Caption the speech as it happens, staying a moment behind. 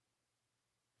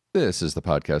This is the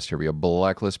Podcast Trivia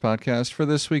Blacklist podcast for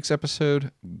this week's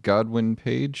episode, Godwin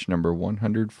Page, number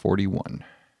 141.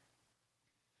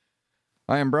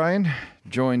 I am Brian,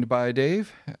 joined by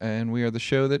Dave, and we are the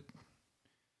show that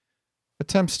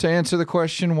attempts to answer the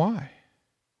question, why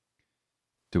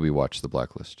do we watch the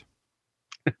Blacklist?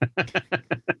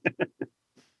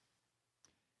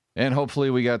 And hopefully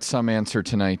we got some answer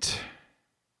tonight.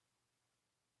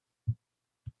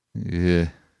 Yeah,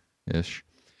 ish.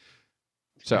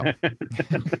 So,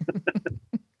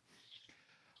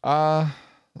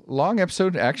 long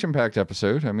episode, action-packed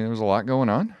episode. I mean, there was a lot going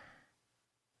on.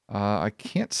 I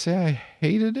can't say I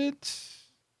hated it,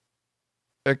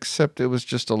 except it was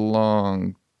just a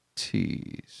long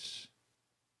tease.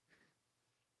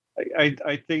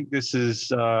 I think this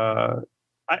is I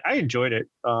enjoyed it.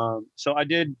 So I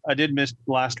did miss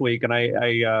last week, and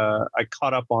I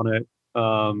caught up on it.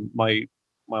 My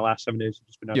last 7 days have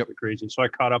just been absolutely crazy, so I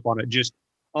caught up on it just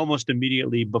almost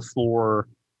immediately before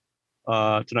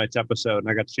tonight's episode, and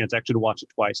I got the chance actually to watch it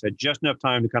twice. I had just enough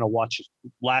time to kind of watch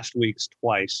last week's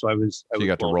twice, so I was you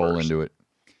got to roll into it.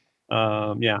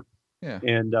 Yeah,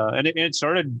 and it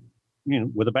started,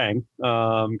 with a bang,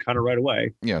 kind of right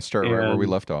away. Yeah, start right where we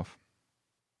left off.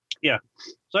 Yeah,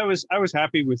 so I was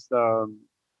happy with kind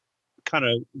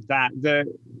of that.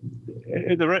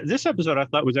 This episode I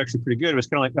thought was actually pretty good. It was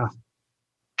kind of like,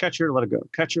 catch her, let it go,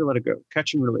 catch her, let it go,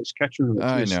 catch and release, catch and release.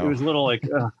 I know. It was a little like,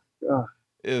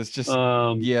 it was just,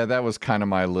 that was kind of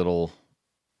my little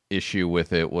issue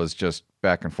with it, was just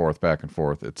back and forth.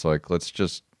 It's like, let's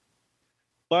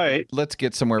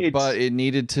get somewhere, but it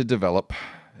needed to develop.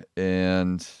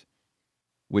 And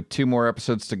with 2 more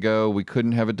episodes to go, we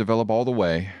couldn't have it develop all the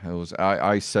way.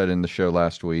 I said in the show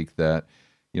last week that,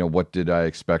 what did I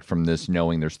expect from this,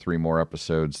 knowing there's 3 more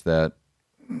episodes, that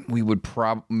we would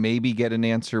maybe get an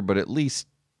answer, but at least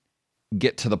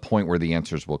get to the point where the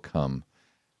answers will come.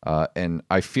 And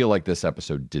I feel like this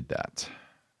episode did that.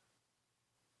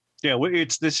 Yeah,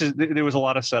 there was a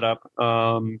lot of setup.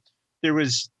 There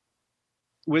was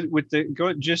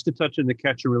just to touch on the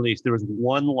catch and release. There was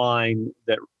one line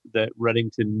that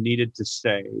Reddington needed to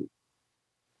say,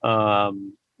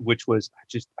 which was,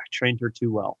 I trained her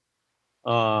too well.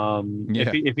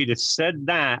 If he'd have said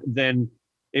that, then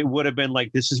it would have been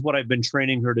like, this is what I've been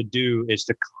training her to do, is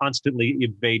to constantly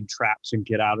evade traps and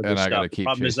get out of this stuff. The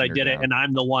problem is I did it, and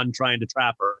I'm the one trying to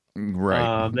trap her.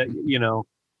 Right.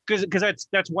 Because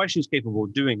that's why she's capable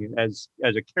of doing it as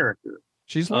a character.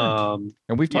 She's learned.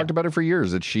 And we've talked about it for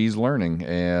years, that she's learning.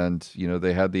 And,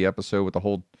 they had the episode with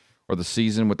the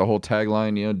season with the whole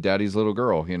tagline, Daddy's little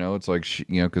girl. It's like,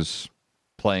 because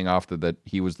playing off that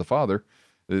he was the father,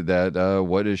 that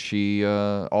what is she,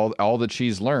 all that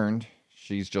she's learned,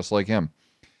 she's just like him.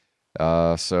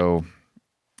 Absolutely.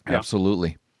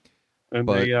 And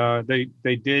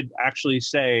they did actually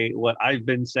say what I've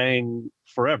been saying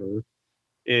forever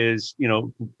is,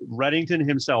 Reddington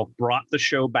himself brought the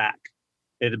show back.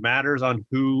 It matters on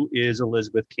who is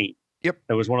Elizabeth Keen. Yep.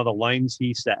 That was one of the lines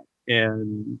he said.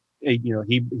 And,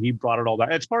 he brought it all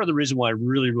back. It's part of the reason why I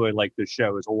really, really like this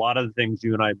show, is a lot of the things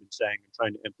you and I have been saying and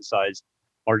trying to emphasize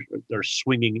they're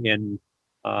swinging into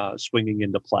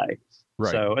play.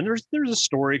 Right. So, and there's a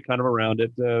story kind of around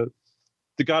it. The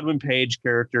Godwin Page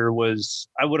character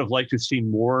I would have liked to have seen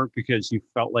more, because you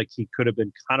felt like he could have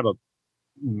been kind of a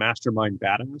mastermind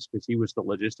badass, because he was the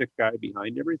logistic guy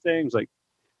behind everything. It was like,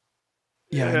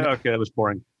 okay, that was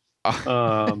boring.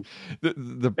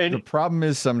 The problem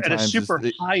is sometimes, and a super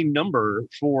high number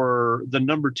for the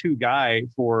number 2 guy.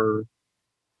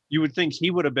 You would think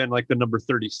he would have been like the number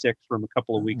 36 from a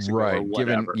couple of weeks ago, right? Or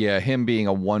whatever. Given him being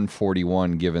a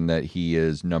 141, given that he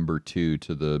is number 2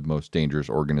 to the most dangerous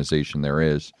organization there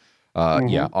is.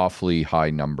 Awfully high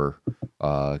number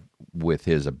with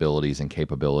his abilities and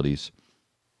capabilities.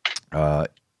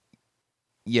 But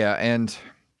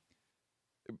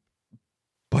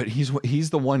he's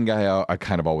the one guy I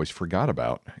kind of always forgot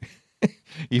about.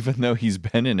 Even though he's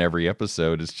been in every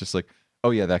episode, it's just like,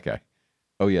 oh yeah, that guy.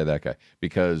 Oh yeah, that guy.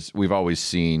 Because we've always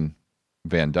seen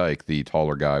Van Dyke, the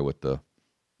taller guy with the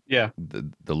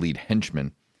lead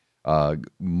henchman,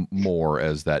 more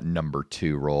as that number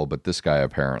 2 role. But this guy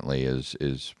apparently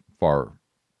is far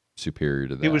superior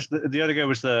to that. He was the other guy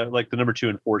was the number 2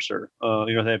 enforcer.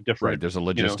 They have different. Right. There's a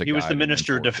logistic. He was the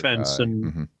Minister of Defense,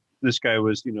 and this guy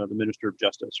was the Minister of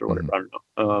Justice or whatever. I don't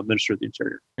know. Minister of the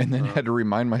Interior. And then I had to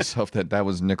remind myself that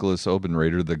was Nicholas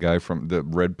Obenreider, the guy from the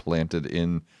red planted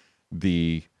in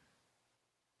the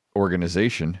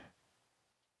organization,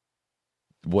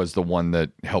 was the one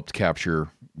that helped capture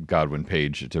Godwin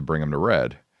Page to bring him to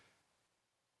Red.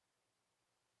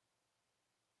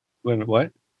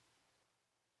 What?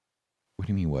 What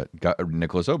do you mean? What?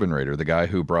 Nicholas Obenreider, the guy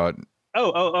who brought.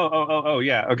 Oh,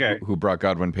 yeah. Okay. Who brought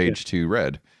Godwin Page to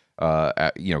Red?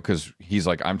 Because he's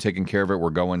like, I'm taking care of it.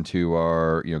 We're going to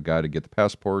our guy to get the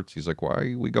passports. He's like, why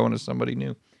are we going to somebody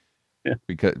new? Yeah.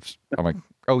 Because I'm like,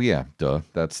 oh yeah, duh.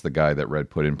 That's the guy that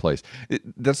Red put in place.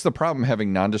 That's the problem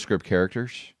having nondescript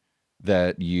characters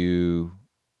that you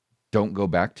don't go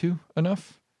back to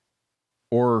enough,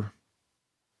 or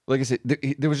like I said,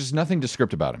 there was just nothing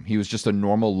descriptive about him. He was just a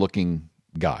normal looking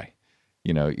guy.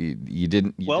 You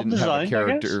didn't have a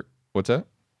character. What's that?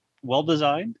 Well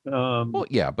designed. Well,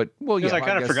 yeah. Because I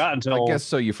kind of forgot until. I guess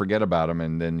so. You forget about him,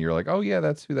 and then you're like, oh yeah,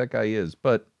 that's who that guy is.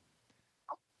 But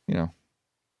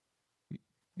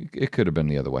it could have been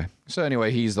the other way. So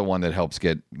anyway, he's the one that helps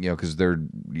get because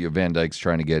Van Dyke's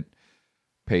trying to get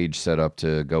Page set up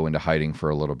to go into hiding for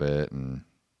a little bit, and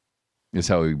is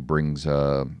how he brings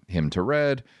him to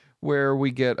Red, where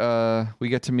we get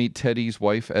to meet Teddy's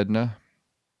wife Edna.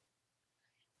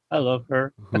 I love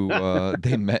her. Who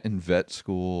they met in vet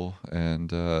school,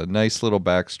 and nice little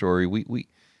backstory.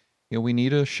 We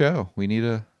need a show. We need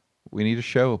a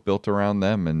show built around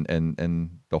them and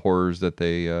the horrors that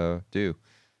they do.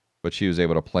 But she was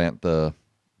able to plant the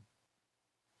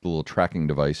little tracking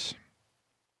device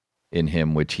in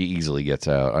him, which he easily gets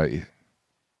out.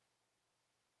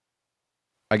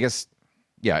 I guess,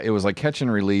 yeah, it was like catch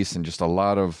and release and just a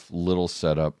lot of little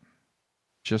setup,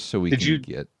 just so we can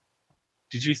get.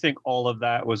 Did you think all of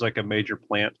that was like a major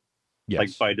plant? Yes.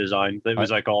 Like by design? It was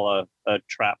like all a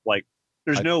trap. Like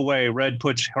there's no way Red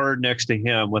puts her next to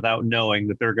him without knowing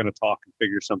that they're going to talk and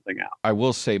figure something out. I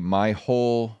will say my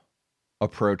whole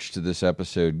approach to this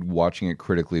episode, watching it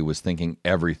critically, was thinking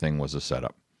everything was a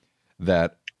setup.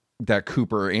 That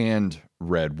Cooper and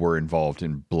Red were involved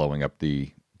in blowing up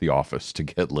the office to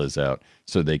get Liz out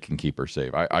so they can keep her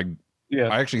safe. I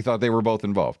actually thought they were both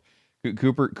involved.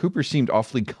 Cooper seemed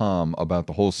awfully calm about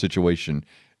the whole situation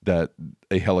that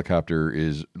a helicopter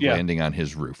is landing on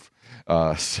his roof.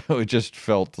 So it just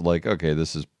felt like, okay,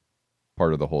 this is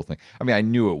part of the whole thing. I mean, I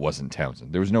knew it wasn't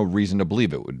Townsend. There was no reason to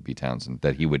believe it would be Townsend,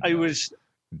 that he would. You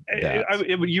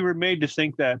were made to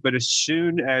think that, but as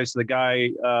soon as the guy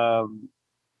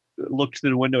looked through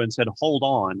the window and said, "Hold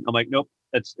on," I'm like, "Nope,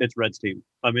 it's Red's team."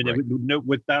 I mean, right.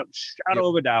 Without shadow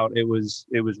of a doubt, it was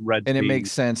Red's team. And it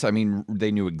makes sense. I mean,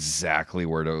 they knew exactly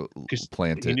where to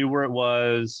plant it. He knew where it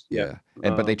was. Yeah.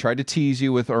 But they tried to tease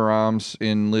you with Arams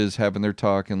and Liz having their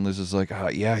talk, and Liz is like,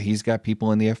 yeah, he's got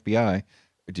people in the FBI.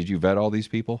 Did you vet all these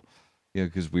people? Yeah,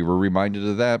 because we were reminded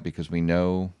of that, because we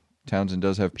know Townsend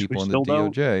does have people in the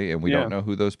DOJ, and we don't know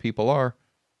who those people are.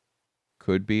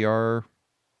 Could be our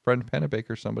friend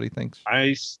Pennebaker, somebody thinks.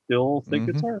 I still think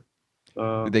it's her.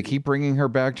 They keep bringing her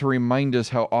back to remind us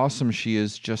how awesome she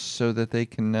is, just so that they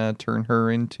can turn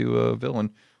her into a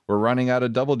villain. We're running out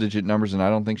of double-digit numbers, and I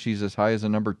don't think she's as high as a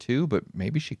number 2, but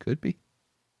maybe she could be.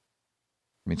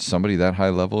 I mean, somebody that high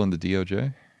level in the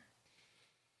DOJ?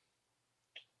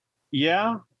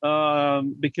 Yeah,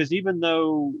 because even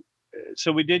though...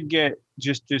 So we did get,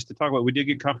 just to talk about, we did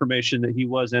get confirmation that he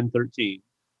was N13,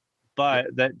 but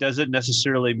that doesn't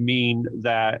necessarily mean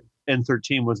that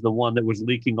N13 was the one that was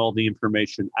leaking all the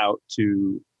information out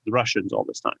to the Russians all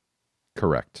this time.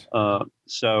 Correct.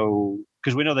 So,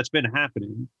 because we know that's been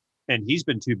happening, and he's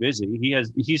been too busy.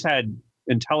 He's had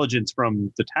intelligence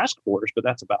from the task force, but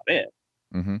that's about it.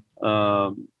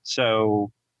 Mm-hmm.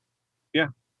 So, yeah,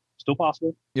 still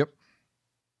possible. Yep.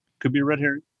 Could be a red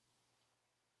herring.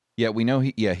 Yeah, we know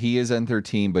he is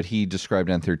N13, but he described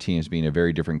N13 as being a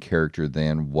very different character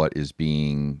than what is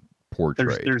being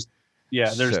portrayed. There's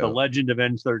the legend of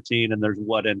N13, and there's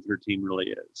what N13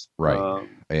 really is. Right.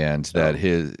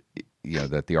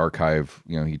 That the archive,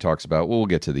 he talks about, we'll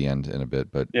get to the end in a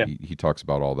bit, but he talks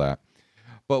about all that.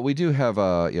 But we do have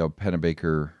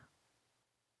Pennebaker.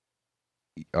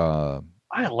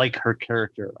 I like her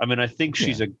character. I mean, I think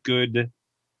she's a good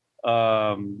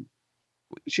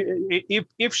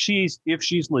if she's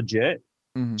legit,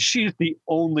 she's the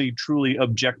only truly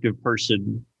objective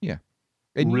person. Yeah.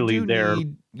 And really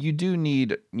you do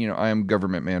need, I am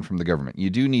government man from the government. You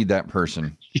do need that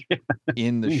person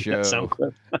in the show.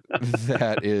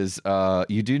 That is,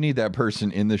 you do need that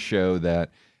person in the show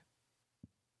that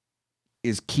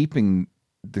is keeping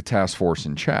the task force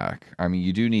in check. I mean,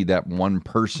 you do need that one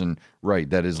person, right,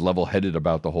 that is level-headed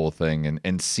about the whole thing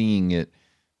and seeing it,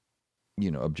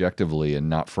 objectively, and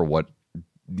not for what,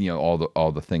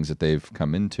 all the things that they've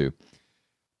come into.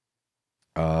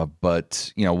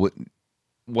 But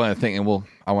one thing, and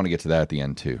I want to get to that at the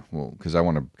end too, because I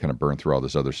want to kind of burn through all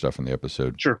this other stuff in the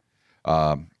episode. Sure.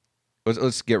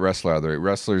 Let's get Wrestler out of the way.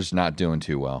 Wrestler's not doing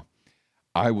too well.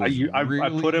 I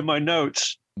put in my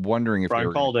notes. wondering if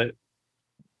Brian called it.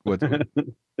 What?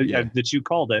 Yeah. That you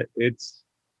called it. It's.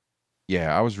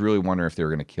 Yeah, I was really wondering if they were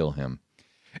going to kill him.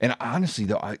 And honestly,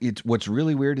 though, it's what's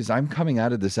really weird is I'm coming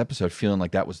out of this episode feeling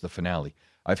like that was the finale.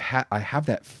 I have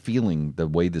that feeling the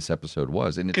way this episode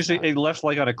was, and because it left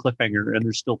like on a cliffhanger, and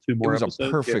there's still 2 more. It was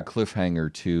a perfect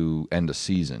cliffhanger to end a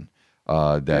season.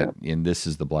 And this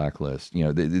is the Blacklist. You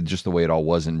know, just the way it all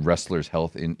was, in Wrestler's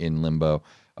health in limbo,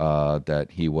 that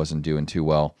he wasn't doing too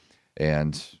well,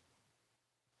 and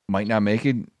might not make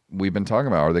it. We've been talking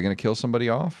about, are they going to kill somebody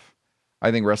off?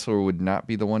 I think Wrestler would not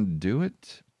be the one to do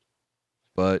it.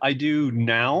 But I do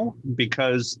now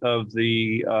because of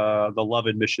the love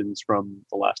admissions from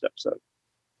the last episode.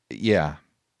 Yeah.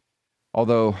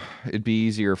 Although it'd be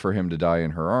easier for him to die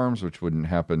in her arms, which wouldn't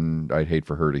happen. I'd hate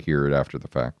for her to hear it after the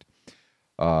fact.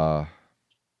 Like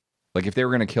if they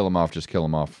were going to kill him off, just kill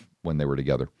him off when they were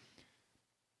together.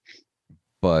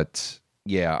 But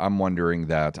yeah, I'm wondering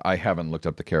that. I haven't looked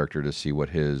up the character to see what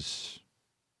his...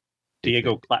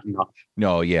 Diego Platinoff.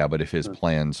 No, yeah, but if his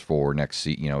plans for next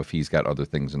season, if he's got other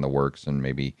things in the works and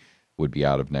maybe would be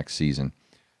out of next season,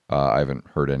 I haven't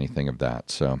heard anything of that.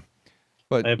 So,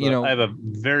 but I have a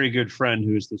very good friend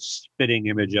who's the spitting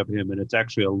image of him, and it's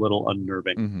actually a little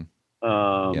unnerving.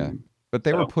 Mm-hmm. Yeah, but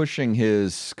they were pushing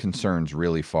his concerns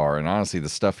really far, and honestly, the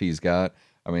stuff he's got.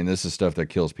 I mean, this is stuff that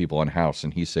kills people in house,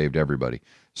 and he saved everybody.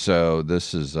 So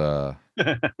this is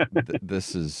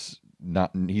this is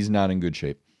not. He's not in good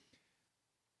shape.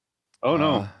 Oh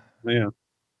no, yeah.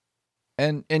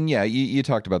 And yeah, you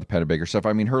talked about the Pennebaker stuff.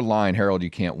 I mean, her line, "Harold, you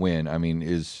can't win," I mean,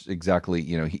 is exactly,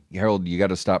 Harold, you got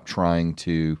to stop trying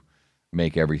to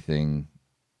make everything,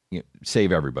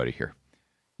 save everybody here.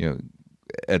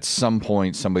 At some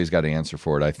point, somebody's got to answer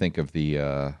for it. I think of the,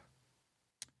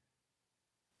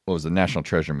 what was the National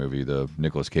Treasure movie, the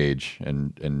Nicolas Cage,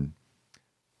 and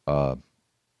the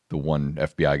one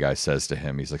FBI guy says to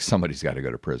him, he's like, somebody's got to go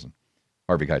to prison.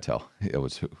 Harvey Keitel, it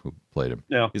was who played him.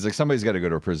 Yeah. He's like, somebody's got to go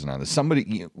to prison on this.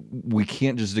 We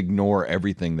can't just ignore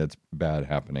everything that's bad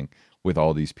happening with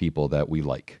all these people that we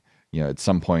like. At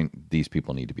some point, these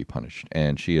people need to be punished.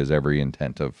 And she has every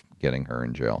intent of getting her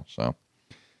in jail. So,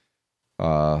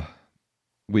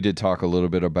 we did talk a little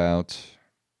bit about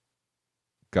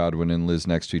Godwin and Liz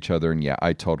next to each other. And yeah,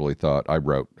 I totally thought, I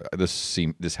wrote, this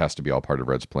has to be all part of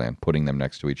Red's plan, putting them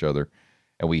next to each other.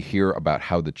 And we hear about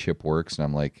how the chip works. And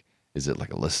I'm like, is it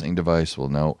like a listening device? Well,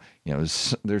 no.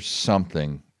 There's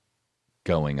something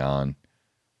going on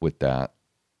with that.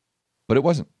 But it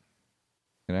wasn't.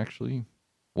 It actually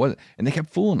wasn't. And they kept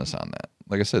fooling us on that.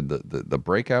 Like I said, the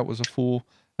breakout was a fool.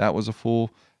 That was a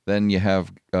fool. Then you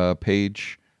have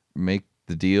Paige make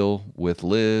the deal with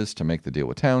Liz to make the deal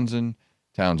with Townsend.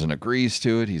 Townsend agrees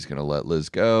to it. He's going to let Liz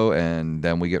go. And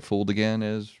then we get fooled again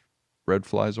as Red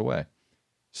flies away.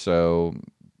 So,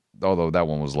 although that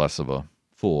one was less of a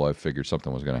fool, I figured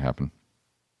something was going to happen,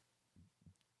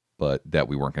 but that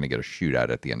we weren't going to get a shootout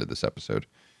at the end of this episode.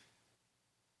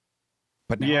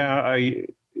 But now,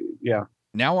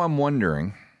 now I'm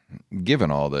wondering,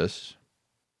 given all this,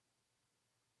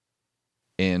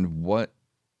 and what.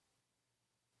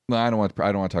 Well, I don't want to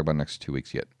talk about the next 2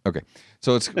 weeks yet. Okay,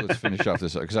 so let's finish off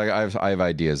this because I have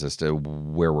ideas as to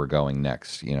where we're going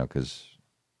next. Because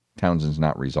Townsend's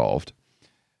not resolved.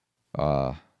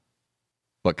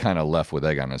 But kind of left with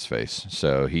egg on his face.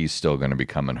 So he's still going to be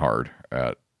coming hard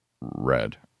at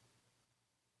Red.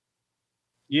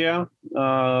 Yeah,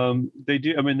 they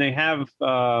do. I mean, they have.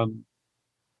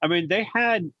 They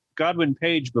had Godwin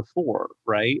Page before,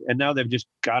 right? And now they've just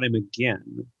got him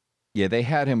again. Yeah, they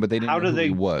had him, but they didn't know who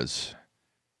he was.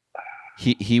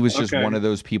 He was just one of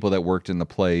those people that worked in the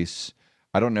place.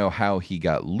 I don't know how he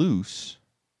got loose.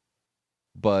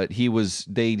 But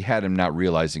they had him not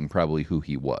realizing probably who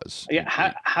he was.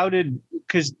 Yeah.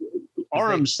 Because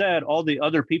Aram said all the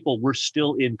other people were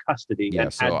still in custody. Yeah.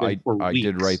 So I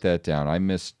did write that down. I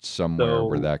missed somewhere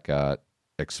where that got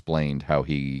explained how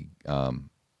he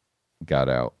got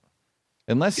out.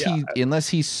 Unless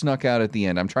he snuck out at the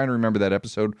end. I'm trying to remember that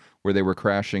episode where they were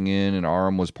crashing in and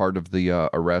Aram was part of the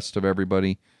arrest of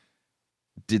everybody.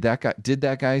 Did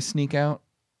that guy sneak out?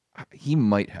 He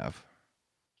might have.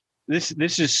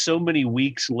 This is so many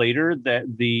weeks later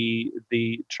that the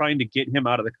trying to get him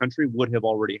out of the country would have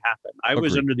already happened. I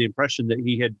was under the impression that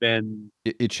he had been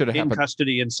it should have in happened.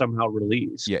 Custody and somehow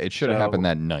released. Yeah, it should have happened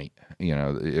that night.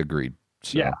 Agreed.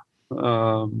 So, yeah.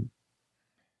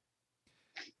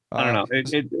 I don't know.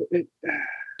 It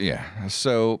yeah.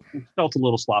 So it felt a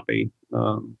little sloppy.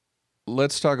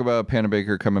 Let's talk about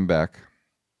Pennebaker coming back.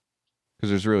 Because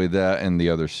there's really that and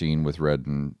the other scene with Red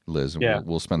and Liz. And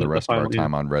we'll spend the rest of our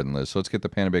time on Red and Liz. So let's get the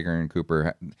Pennebaker and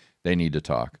Cooper. They need to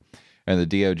talk. And the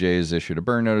DOJ has issued a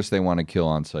burn notice. They want to kill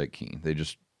on-site Keen.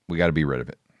 We got to be rid of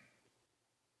it.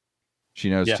 She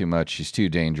knows too much. She's too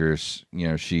dangerous.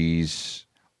 She's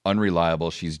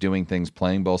unreliable. She's doing things,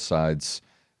 playing both sides.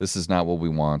 This is not what we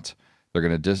want. They're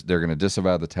gonna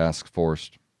disavow the task force,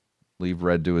 leave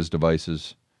Red to his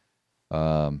devices.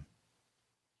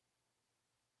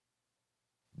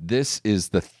 This is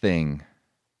the thing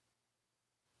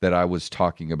that I was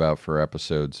talking about for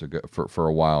episodes ago, for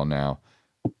a while now,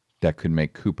 that could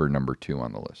make Cooper number 2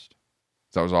 on the list.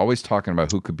 So I was always talking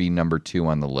about who could be number 2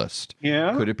 on the list.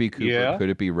 Yeah. Could it be Cooper? Yeah. Could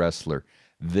it be Wrestler?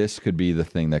 This could be the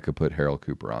thing that could put Harold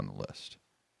Cooper on the list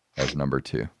as number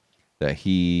 2. That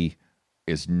he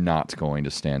is not going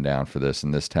to stand down for this.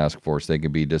 And this task force, they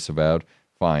could be disavowed.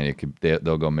 Fine.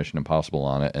 They'll go Mission Impossible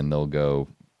on it, and they'll go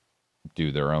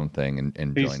do their own thing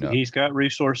and join up. He's got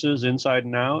resources inside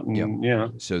and out. And yeah.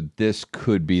 So this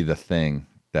could be the thing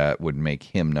that would make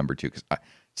him number 2. Because I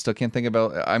still can't think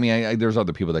about. I mean, there's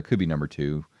other people that could be number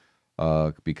 2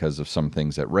 because of some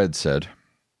things that Red said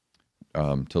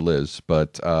to Liz,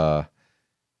 but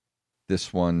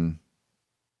this one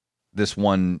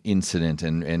incident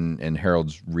and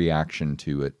Harold's reaction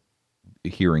to it,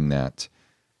 hearing that,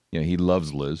 he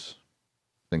loves Liz,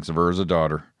 thinks of her as a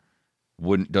daughter,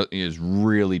 is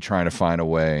really trying to find a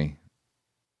way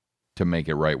to make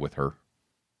it right with her,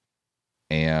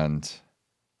 and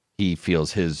he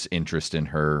feels his interest in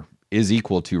her is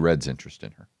equal to Red's interest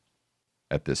in her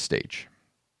at this stage.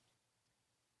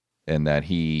 And that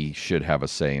he should have a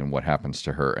say in what happens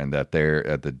to her, and that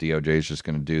the DOJ is just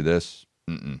going to do this.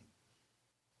 Mm-mm.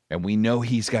 And we know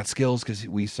he's got skills because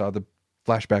we saw the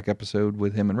flashback episode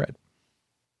with him and Red.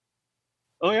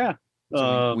 Oh, yeah.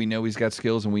 So we know he's got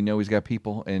skills, and we know he's got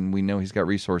people, and we know he's got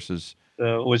resources.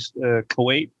 Was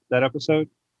Kuwait that episode?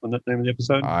 Was that the name of the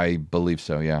episode? I believe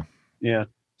so, yeah. Yeah.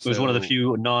 It was one of the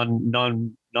few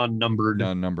non-numbered.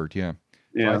 Non-numbered, yeah.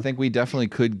 Yeah. So I think we definitely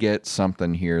could get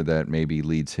something here that maybe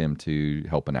leads him to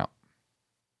helping out.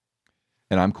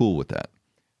 And I'm cool with that.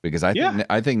 Because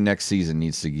I think next season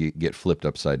needs to get flipped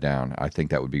upside down. I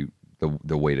think that would be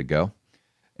the way to go.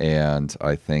 And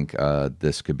I think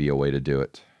this could be a way to do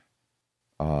it.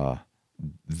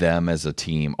 Them as a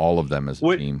team, all of them as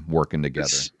a team, working together.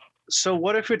 So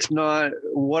what if it's not,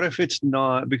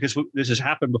 because this has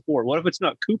happened before, what if it's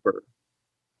not Cooper?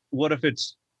 What if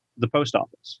it's the post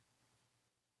office?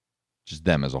 Just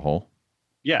them as a whole?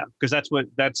 Yeah, because that's what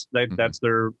they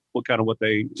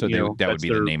so that would be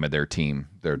the name of their team,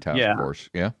 their task force.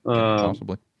 Yeah,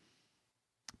 possibly.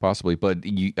 But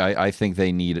I think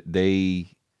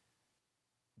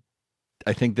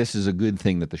I think this is a good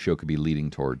thing that the show could be leading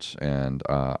towards, and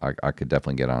I could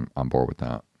definitely get on board with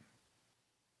that.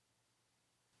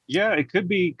 Yeah, it could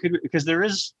be because there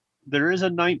is a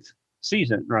 9th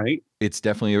season, right? It's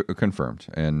definitely confirmed,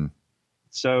 and.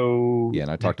 So yeah,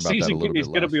 and I talked about that a little bit. It's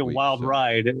going to be a wild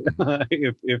ride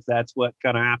if that's what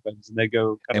kind of happens, and they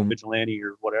go kind of vigilante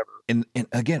or whatever. And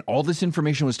again, all this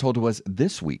information was told to us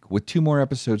this week with 2 more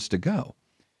episodes to go.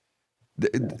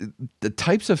 The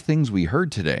types of things we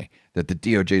heard today, that the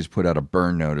DOJ's put out a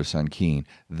burn notice on Keen,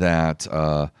 that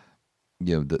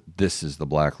this is the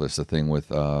blacklist, the thing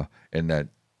with and that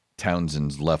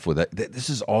Townsend's left with it. This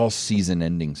is all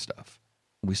season-ending stuff.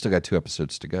 We still got 2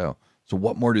 episodes to go. So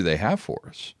what more do they have for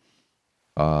us?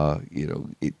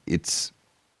 It's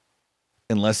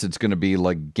unless it's going to be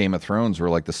like Game of Thrones, where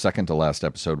like the second to last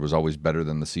episode was always better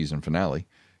than the season finale.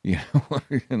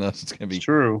 Unless it's going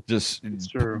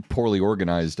to be poorly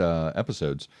organized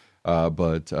episodes.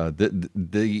 But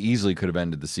they easily could have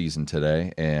ended the season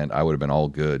today, and I would have been all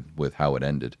good with how it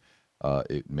ended.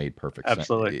 It made perfect sense.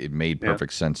 It made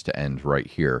perfect sense to end right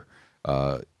here.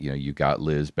 You got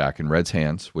Liz back in Red's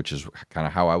hands, which is kind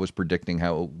of how I was predicting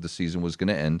how the season was going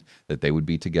to end, that they would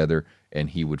be together, and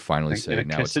he would finally say,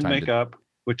 now it's time to make up,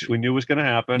 which we knew was going to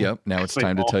happen. Yep. Now it's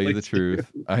time to tell you the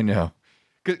truth. I know.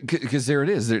 Because there it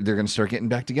is. They're going to start getting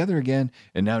back together again.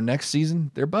 And now next season,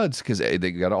 they're buds, because they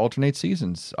got to alternate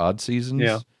seasons. Odd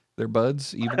seasons, they're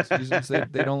buds. Even seasons,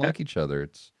 they don't like each other.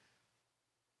 It's,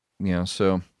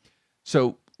 so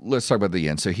let's talk about the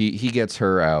end. So he gets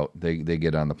her out. They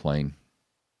get on the plane.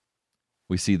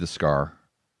 We see the scar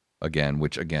again,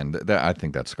 which again, I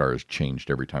think that scar has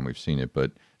changed every time we've seen it,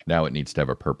 but now it needs to have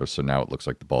a purpose. So now it looks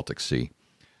like the Baltic Sea.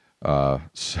 No,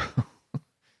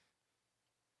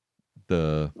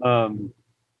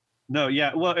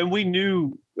 yeah. Well, and we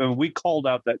knew, we called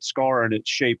out that scar and its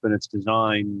shape and its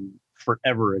design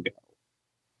forever ago.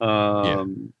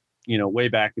 Way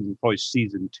back in probably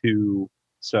season 2.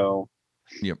 So.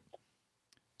 Yep.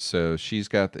 So she's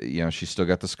got, she's still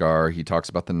got the scar. He talks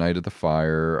about the night of the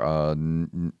fire,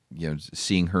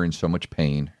 seeing her in so much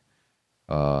pain,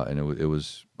 and it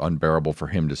was unbearable for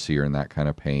him to see her in that kind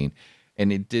of pain.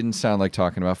 And it didn't sound like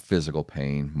talking about physical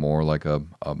pain, more like a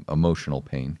emotional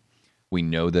pain. We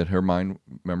know that her mind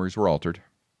memories were altered,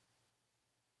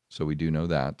 so we do know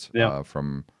that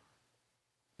from.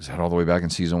 Is that all the way back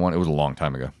in season 1? It was a long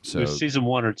time ago. So it was season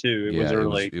 1 or 2. It was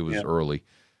early. It was early.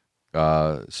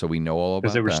 So we know all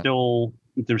about that. Because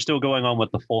they were still going on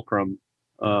with the fulcrum.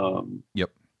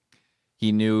 Yep.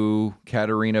 He knew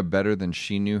Katerina better than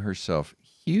she knew herself.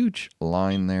 Huge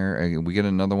line there. We get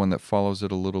another one that follows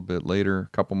it a little bit later, a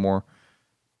couple more.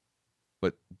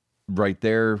 But right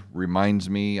there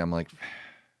reminds me, I'm like,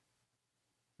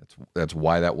 that's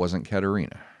why that wasn't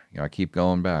Katerina. I keep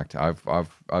going back to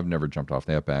I've never jumped off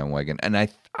that bandwagon, and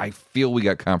I feel we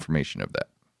got confirmation of that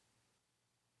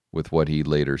with what he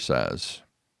later says,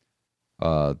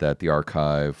 that the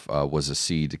archive was a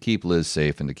seed to keep Liz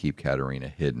safe and to keep Katerina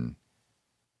hidden.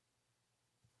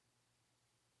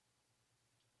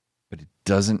 But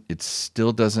it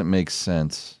still doesn't make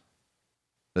sense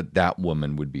that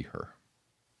woman would be her,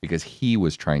 because he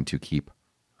was trying to keep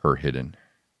her hidden.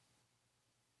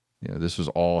 This was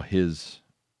all his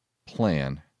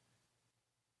plan,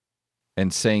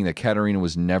 and saying that Katerina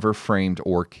was never framed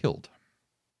or killed.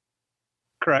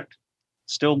 Correct.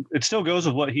 It still goes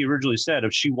with what he originally said.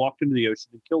 If she walked into the ocean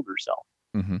and killed herself,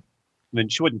 I mean,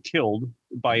 she wasn't killed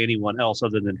by anyone else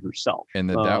other than herself. And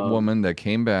that woman that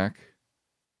came back,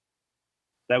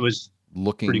 that was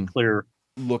pretty clear,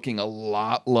 looking a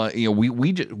lot like,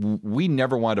 we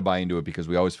never wanted to buy into it because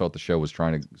we always felt the show was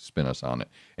trying to spin us on it,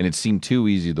 and it seemed too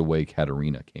easy the way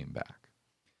Katerina came back.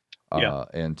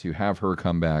 And to have her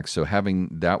come back, so having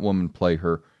that woman play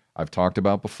her, I've talked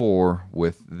about before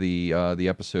with the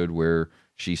episode where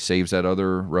she saves that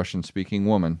other Russian-speaking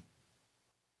woman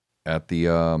at the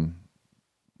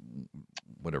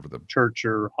whatever the church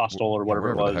or hostel or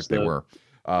whatever it was, the heck they were,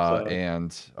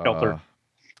 and shelter.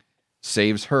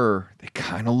 Saves her. They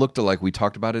kind of looked alike. We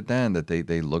talked about it then, that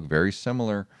they look very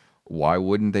similar. Why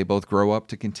wouldn't they both grow up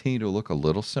to continue to look a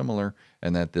little similar?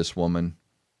 And that this woman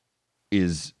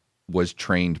was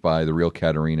trained by the real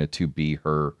Katerina to be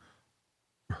her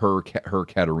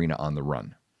Katerina on the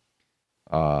run.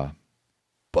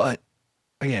 But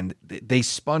again, they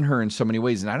spun her in so many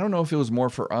ways, and I don't know if it was more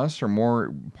for us or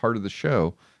more part of the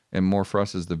show and more for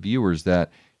us as the viewers,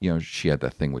 that she had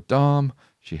that thing with Dom,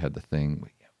 she had the thing,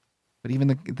 but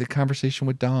even the conversation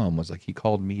with Dom was like, he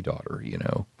called me daughter.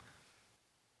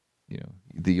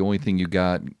 The only thing you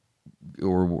got,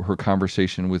 or her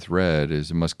conversation with Red, is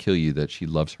it must kill you that she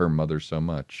loves her mother so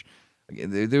much.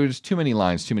 There was too many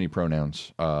lines, too many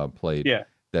pronouns played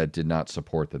that did not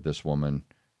support that this woman,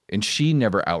 and she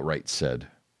never outright said,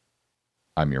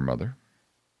 "I'm your mother."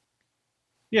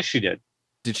 Yes, she did.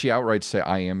 Did she outright say,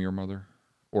 "I am your mother"?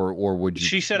 Or would you?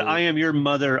 She said, "I am your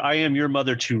mother. I am your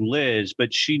mother" to Liz,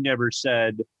 but she never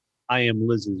said, "I am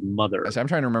Liz's mother." I'm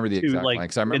trying to remember the exact line,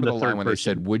 because I remember the line when they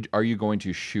said, "Are you going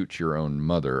to shoot your own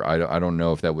mother?" I don't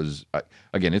know if that was,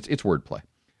 again, it's wordplay.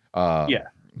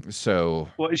 So,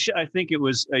 well, I think it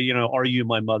was, "Are you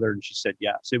my mother?" And she said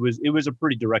yes. It was a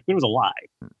pretty direct. It was a lie,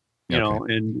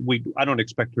 and I don't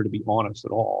expect her to be honest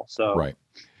at all. So right,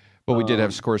 but we did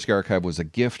have Sikorsky Archive was a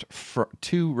gift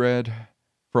to Red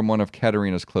from one of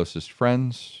Katerina's closest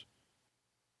friends.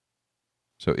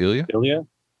 So Ilya.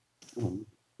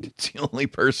 It's the only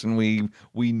person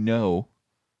we know,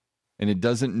 and it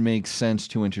doesn't make sense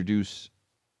to introduce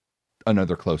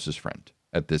another closest friend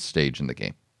at this stage in the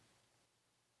game.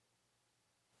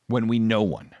 When we know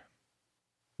one.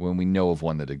 When we know of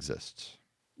one that exists.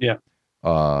 Yeah.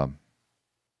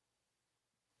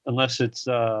 Unless it's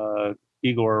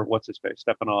Igor, what's his face,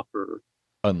 Stepanov, or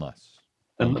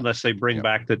unless they bring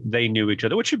back that they knew each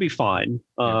other, which should be fine.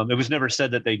 It was never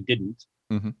said that they didn't.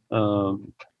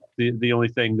 The only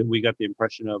thing that we got the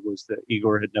impression of was that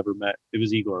Igor had never met. It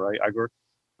was Igor, right? Igor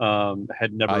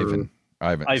had never. Ivan.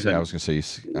 I was going to say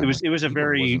it was a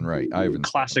very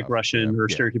classic Russian or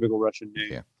stereotypical Russian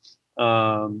name.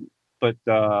 But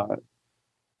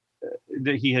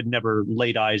he had never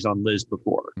laid eyes on Liz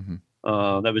before.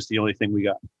 That was the only thing we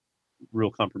got real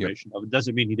confirmation of. It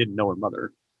doesn't mean he didn't know her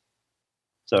mother.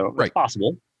 So it's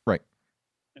possible. Right.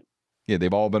 Yeah,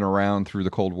 they've all been around through the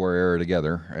Cold War era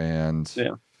together, and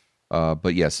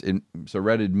but yes, so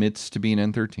Red admits to being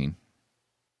N13.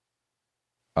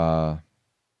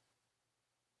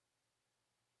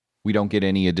 We don't get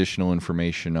any additional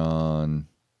information on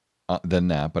than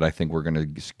that, but I think we're gonna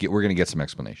get some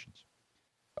explanations,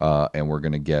 and we're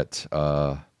gonna get.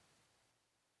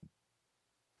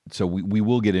 So we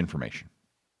will get information,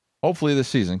 hopefully this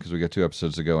season, because we got 2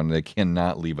 episodes to go, and they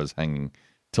cannot leave us hanging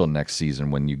till next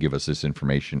season when you give us this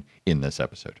information in this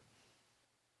episode.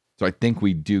 So I think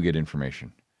we do get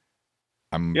information.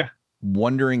 I'm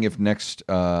wondering if next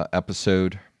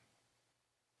episode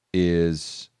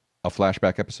is a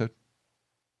flashback episode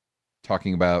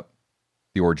talking about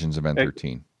the origins of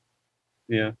N13.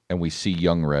 Yeah. And we see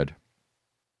young Red,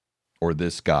 or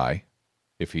this guy,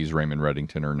 if he's Raymond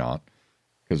Reddington or not,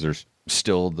 because there's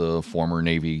still the former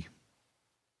Navy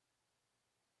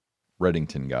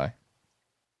Reddington guy.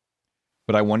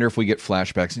 But I wonder if we get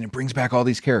flashbacks, and it brings back all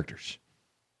these characters.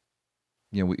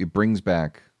 You know, it brings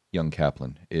back young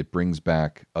Kaplan. It brings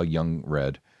back a young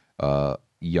Red,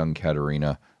 young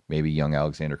Katerina, maybe young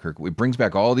Alexander Kirk. It brings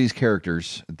back all these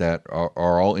characters that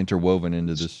are all interwoven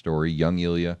into this story. Young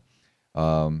Ilya,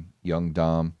 young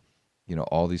Dom, you know,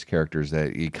 all these characters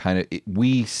that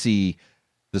we see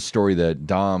the story that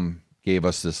Dom gave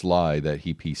us this lie that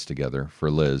he pieced together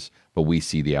for Liz, but we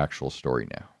see the actual story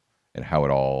now and how it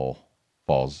all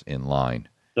falls in line.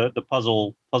 The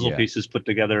puzzle pieces put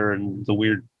together and the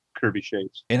weird curvy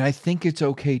shapes. And I think it's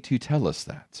okay to tell us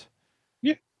that.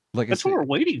 Yeah. Like that's what we're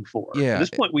waiting for. Yeah. At this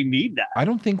point we need that. I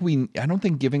don't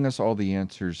think giving us all the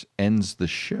answers ends the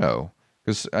show.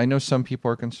 Because I know some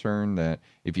people are concerned that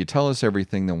if you tell us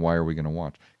everything, then why are we going to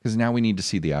watch? Because now we need to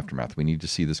see the aftermath. We need to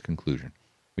see this conclusion.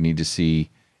 We need to see,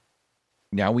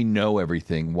 now we know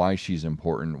everything, why she's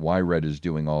important, why Red is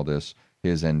doing all this,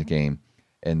 his end game.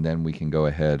 And then we can go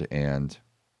ahead and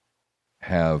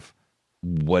have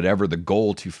whatever the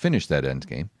goal to finish that end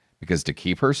game. Because to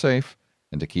keep her safe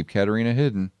and to keep Katerina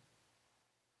hidden,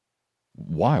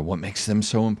 why? What makes them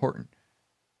so important?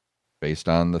 Based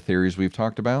on the theories we've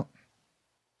talked about,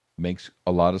 makes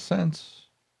a lot of sense.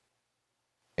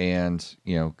 And,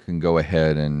 you know, can go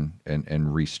ahead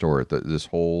and restore it. This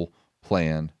whole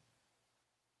plan.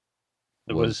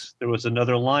 There was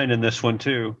another line in this one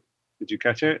too. Did you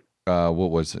catch it?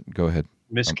 What was it? Go ahead.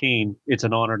 Miss Keene, it's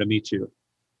an honor to meet you.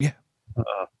 Yeah.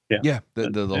 Yeah. The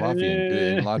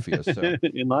Latvian in Latvia. So.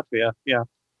 In Latvia, yeah.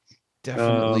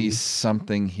 Definitely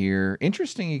something here.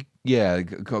 Interesting. Yeah,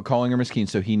 calling her Miss Keene,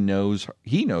 so he knows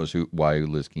why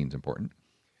Liz Keene's important.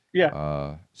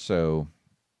 Yeah. So,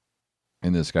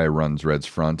 and this guy runs Red's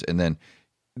front, and then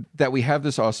that we have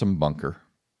this awesome bunker,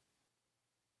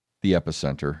 the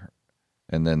epicenter,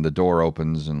 and then the door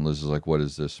opens, and Liz is like, "What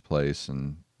is this place?"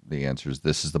 And the answer is,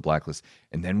 "This is the Blacklist."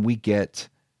 And then we get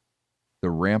the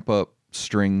ramp up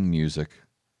string music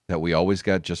that we always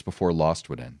got just before Lost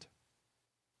would end.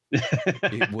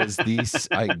 It was these.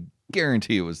 I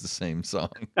guarantee it was the same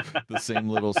song, the same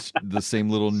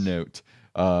little note.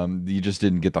 You just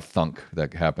didn't get the thunk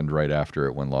that happened right after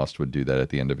it when Lost would do that at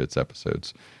the end of its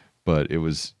episodes. But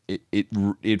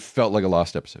it felt like a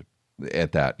Lost episode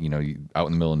at that. You know, out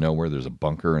in the middle of nowhere, there's a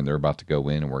bunker and they're about to go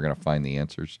in and we're going to find the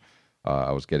answers.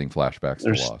 I was getting flashbacks to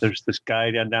Lost. There's this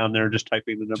guy down there just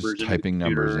typing the numbers in. Typing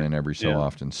numbers in every so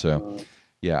often. So,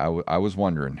 I was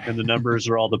wondering. And the numbers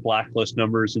are all the Blacklist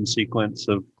numbers in sequence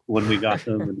of when we got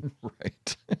them. And...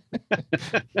 Right.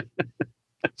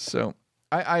 So,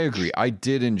 I agree. I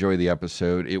did enjoy the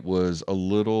episode. It was a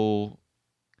little...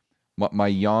 My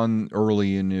yawn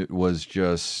early in it was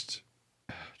just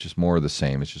more of the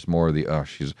same. It's just more of the...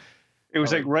 It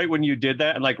was like right when you did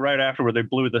that, and like right after where they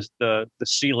blew the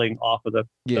ceiling off of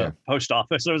the post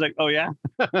office. I was like, oh yeah.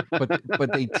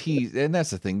 but they teased, and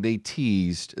that's the thing. They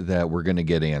teased that we're going to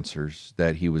get answers,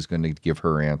 that he was going to give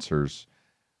her answers,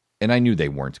 and I knew they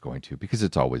weren't going to, because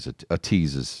it's always a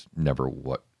tease is never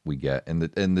what we get, and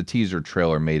the teaser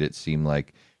trailer made it seem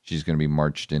like she's going to be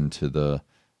marched into the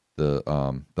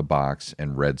box,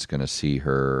 and Red's going to see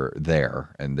her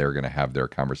there, and they're going to have their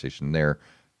conversation there.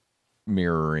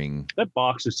 Mirroring that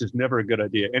box is just never a good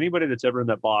idea. Anybody that's ever in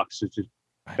that box is just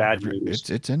bad news.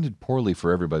 It's ended poorly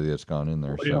for everybody that's gone in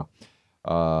there.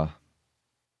 But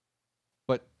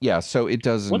yeah, so it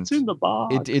doesn't. What's in the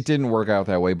box? It didn't work out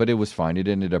that way, but it was fine. It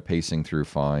ended up pacing through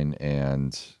fine,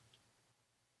 and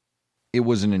it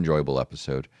was an enjoyable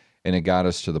episode. And it got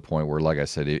us to the point where, like I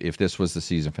said, if this was the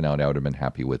season finale, I would have been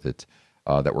happy with it.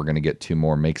 That we're going to get 2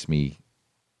 more makes me.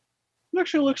 I'm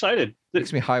actually a little excited.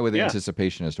 Makes me high with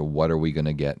anticipation as to what are we going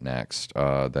to get next.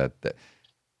 But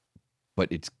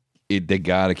they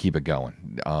got to keep it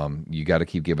going. You got to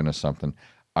keep giving us something.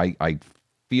 I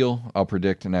feel I'll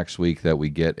predict next week that we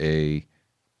get a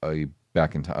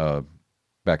back in time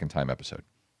episode.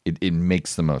 It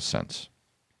makes the most sense.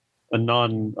 A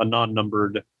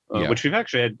non-numbered, which we've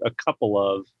actually had a couple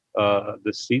of.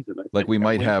 This season, I think. Like we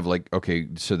might have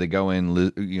so they go in,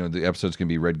 the episode's gonna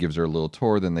be Red gives her a little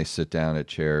tour, then they sit down at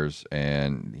chairs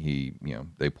and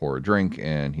they pour a drink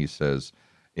and he says,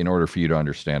 in order for you to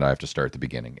understand, I have to start at the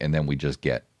beginning, and then we just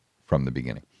get from the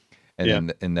beginning,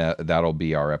 and that'll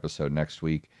be our episode next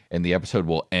week, and the episode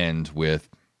will end with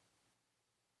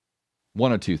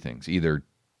one of two things. Either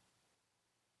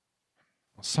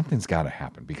something's got to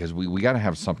happen because we got to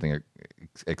have something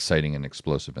exciting and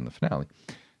explosive in the finale.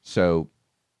 So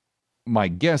my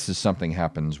guess is something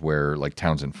happens where like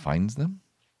Townsend finds them.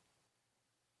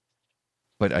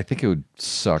 But I think it would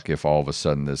suck if all of a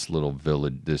sudden this little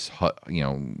village, this hut,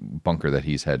 bunker that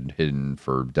he's had hidden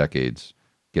for decades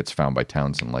gets found by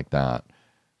Townsend like that.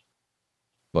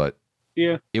 But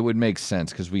yeah, it would make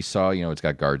sense because we saw, it's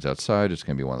got guards outside. It's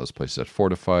going to be one of those places that's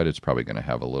fortified. It's probably going to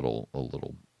have a little,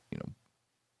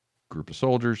 group of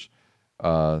soldiers.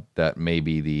 That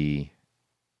maybe the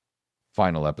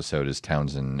final episode is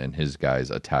Townsend and his guys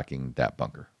attacking that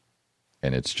bunker,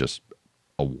 and it's just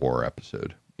a war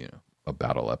episode, a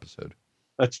battle episode.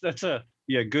 That's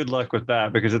good luck with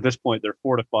that, because at this point they're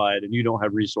fortified and you don't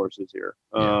have resources here.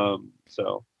 Yeah.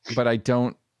 So, but I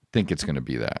don't think it's going to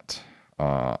be that.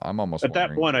 I'm almost at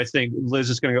that point, I think Liz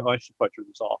is going to go, I should butcher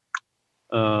this off.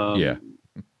 Yeah.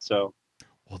 So,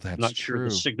 well, that's I'm not true. sure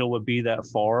the signal would be that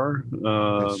far.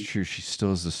 That's true. She still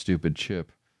has the stupid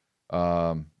chip.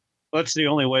 That's the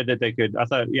only way that they could. I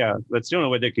thought, that's the only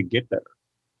way they could get there.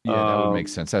 Yeah, that would make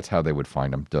sense. That's how they would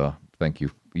find him. Duh. Thank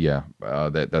you. Yeah,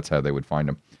 that's how they would find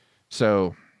him.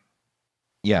 So,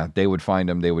 yeah, they would find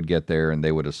him. They would get there and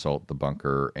they would assault the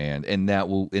bunker, and that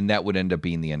would end up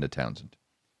being the end of Townsend.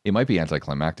 It might be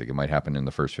anticlimactic. It might happen in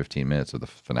the first 15 minutes of the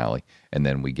finale, and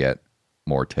then we get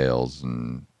more tales,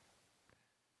 and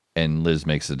Liz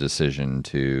makes a decision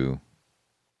to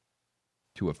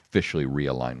officially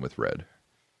realign with Red.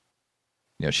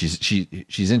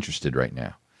 She's interested right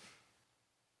now.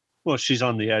 Well, she's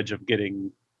on the edge of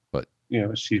getting, but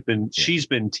she's been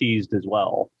teased as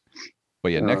well.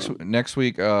 But yeah, next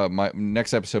week, my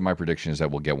next episode, my prediction is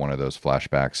that we'll get one of those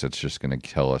flashbacks. That's just going to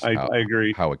tell us I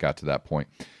agree. how it got to that point.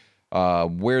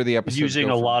 Where the episode using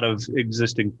a lot of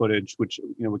existing footage, which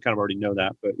we kind of already know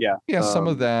that, but yeah, some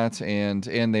of that, and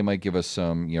they might give us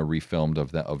some refilmed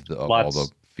of all the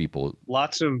people.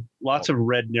 Lots of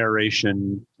Red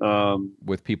narration,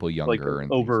 with people younger, like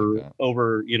and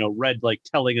over Red like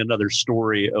telling another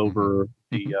story over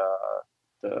the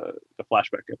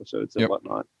flashback episodes and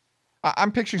whatnot.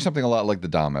 I'm picturing something a lot like the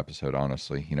Dom episode,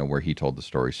 honestly, where he told the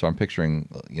story. So I'm picturing,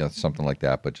 something like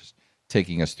that, but just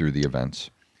taking us through the events.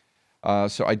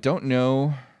 So I don't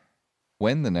know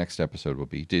when the next episode will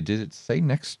be. Did it say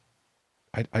next?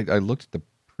 I looked at the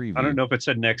preview. I don't know if it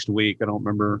said next week. I don't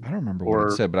remember what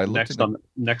it said, but I looked at the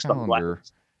calendar,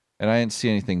 and I didn't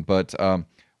see anything. But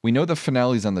we know the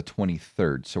finale's on the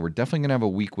 23rd, so we're definitely going to have a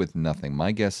week with nothing.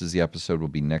 My guess is the episode will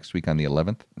be next week on the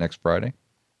 11th, next Friday.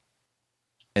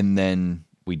 And then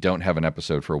we don't have an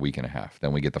episode for a week and a half.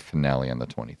 Then we get the finale on the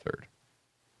 23rd.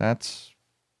 That's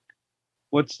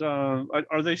what's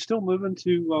are they still moving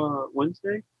to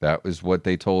Wednesday? That is what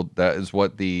they told. That is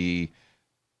what the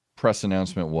press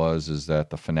announcement was, is that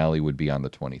the finale would be on the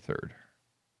 23rd.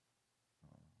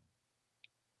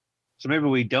 So maybe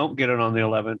we don't get it on the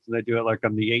 11th and they do it like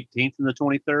on the 18th and the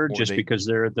 23rd, because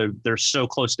they're so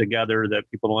close together that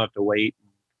people don't have to wait.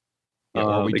 Yeah,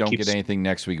 or we don't get anything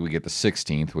next week. We get the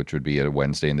 16th, which would be a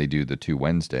Wednesday, and they do the 2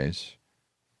 Wednesdays.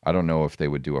 I don't know if they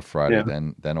would do a Friday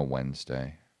then a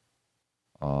Wednesday.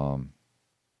 But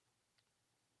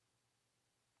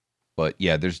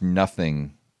yeah, there's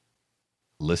nothing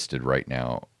listed right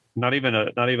now. Not even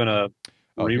a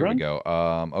rerun? Here we go.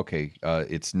 Okay,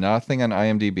 it's nothing on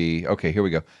IMDb. Okay, here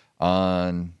we go.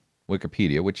 On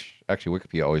Wikipedia, which actually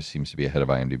Wikipedia always seems to be ahead of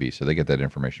IMDb, so they get that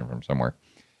information from somewhere.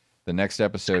 The next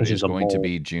episode is going to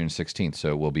be June 16th, so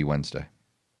it will be Wednesday.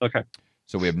 Okay.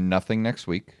 So we have nothing next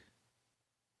week.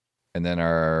 And then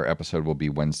our episode will be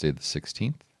Wednesday the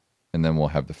 16th. And then we'll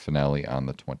have the finale on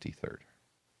the 23rd.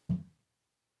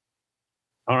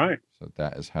 All right. So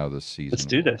that is how the season Let's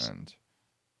do this. end.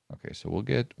 Okay, so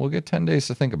we'll get 10 days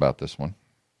to think about this one.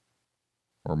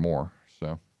 Or more.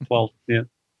 So 12, yeah.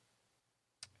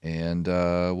 And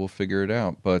we'll figure it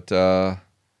out. But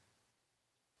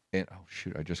and oh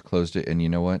shoot, I just closed it, and you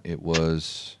know what? It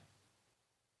was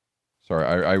sorry,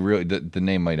 I really the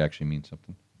name might actually mean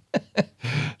something.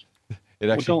 It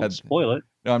actually don't spoil it.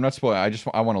 No, I'm not spoiling.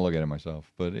 I want to look at it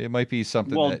myself, but it might be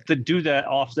something. Well, to do that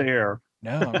off the air.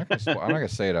 No, I'm not gonna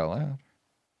say it out loud.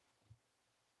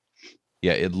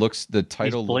 Yeah, it looks. The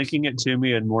title. He's blinking it to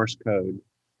me in Morse code.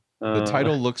 The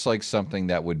title looks like something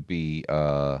that would be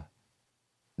not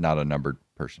a numbered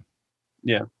person.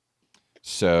 Yeah.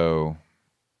 So.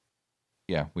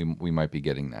 Yeah, we might be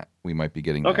getting that. We might be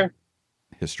getting that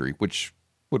history, which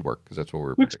would work because that's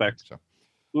what we expect. So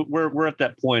we're at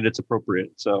that point. It's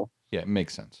appropriate. So yeah, it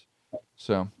makes sense.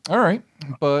 So all right,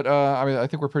 but I mean, I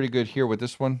think we're pretty good here with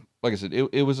this one. Like I said,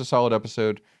 it was a solid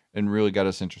episode. and really got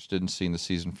us interested in seeing the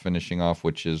season finishing off,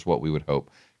 which is what we would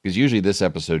hope. Because usually this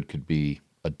episode could be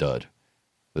a dud,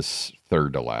 this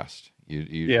third to last.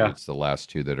 Usually it's the last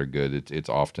two that are good. It's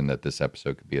often that this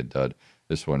episode could be a dud.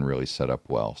 This one really set up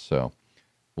well. So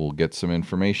we'll get some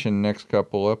information next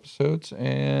couple episodes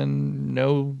and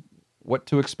know what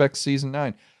to expect season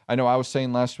 9. I know I was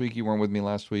saying last week, you weren't with me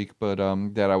last week, but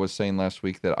that I was saying last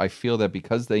week that I feel that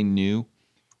because they knew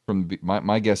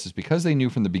my guess is because they knew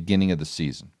from the beginning of the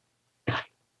season,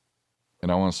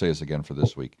 and I want to say this again for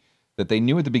this week, that they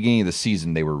knew at the beginning of the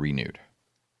season they were renewed.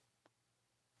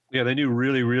 Yeah, they knew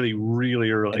really, really,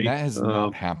 really early. And that has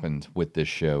not happened with this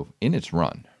show in its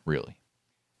run, really.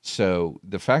 So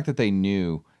the fact that they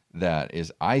knew that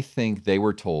is, I think they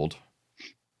were told,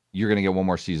 you're going to get one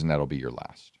more season, that'll be your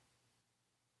last.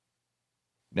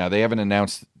 Now, they haven't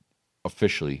announced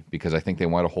officially because I think they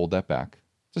want to hold that back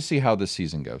to see how this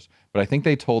season goes. But I think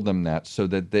they told them that so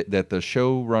that the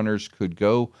showrunners could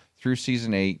go through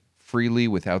season 8 freely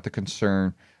without the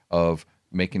concern of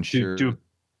making sure do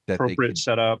that appropriate they could,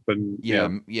 setup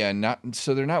and not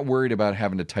so they're not worried about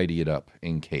having to tidy it up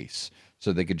in case.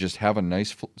 So they could just have a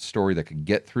nice story that could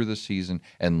get through the season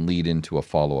and lead into a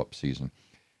follow-up season.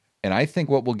 And I think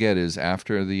what we'll get is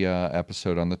after the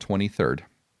episode on the 23rd,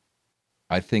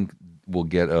 I think we'll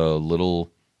get a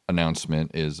little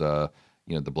announcement is, the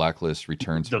Blacklist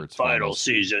returns for its final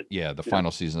season. Yeah, the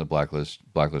final season of Blacklist.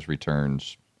 Blacklist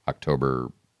returns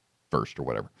October 1st or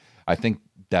whatever. I think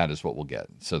that is what we'll get.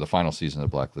 So the final season of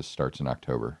Blacklist starts in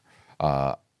October.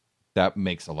 That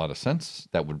makes a lot of sense.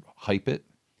 That would hype it.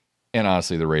 And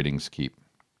honestly, the ratings keep,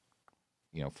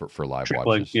 for live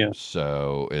watches. Yeah.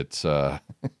 So it's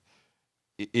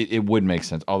it would make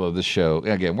sense. Although this show,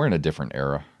 again, we're in a different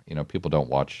era. People don't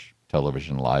watch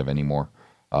television live anymore.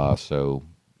 So,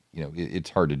 it's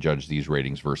hard to judge these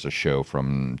ratings versus a show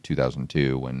from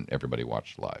 2002 when everybody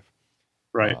watched live.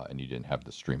 Right. And you didn't have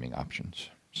the streaming options.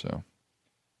 So,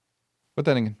 but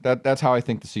then again, that's how I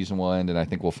think the season will end. And I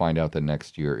think we'll find out that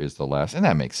next year is the last. And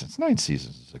that makes sense. 9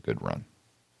 seasons is a good run.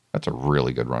 That's a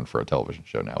really good run for a television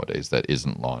show nowadays that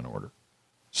isn't Law and Order.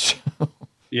 So.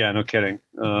 Yeah, no kidding.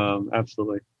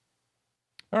 Absolutely.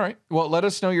 All right. Well, let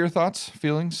us know your thoughts,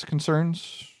 feelings,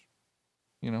 concerns,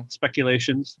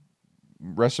 speculations,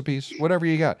 recipes, whatever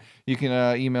you got. You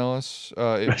can email us.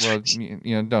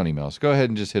 Don't email us. Go ahead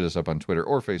and just hit us up on Twitter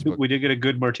or Facebook. We did get a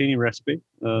good martini recipe.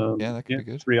 That could be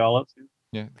good. 3 olives.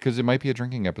 Yeah, because it might be a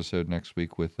drinking episode next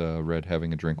week with Red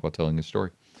having a drink while telling his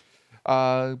story.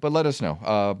 But let us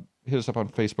know. Hit us up on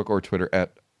Facebook or Twitter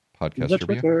at Podcast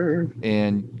Trivia.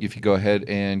 And if you go ahead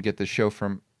and get the show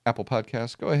from Apple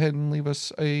Podcasts, go ahead and leave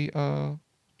us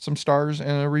some stars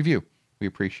and a review. We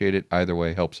appreciate it. Either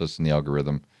way, helps us in the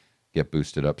algorithm get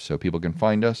boosted up so people can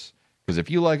find us. Because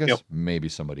if you like us, maybe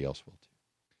somebody else will too.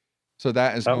 So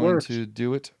that is going to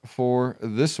do it for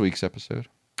this week's episode.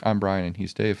 I'm Brian and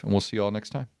he's Dave, and we'll see you all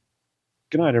next time.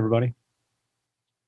 Good night, everybody.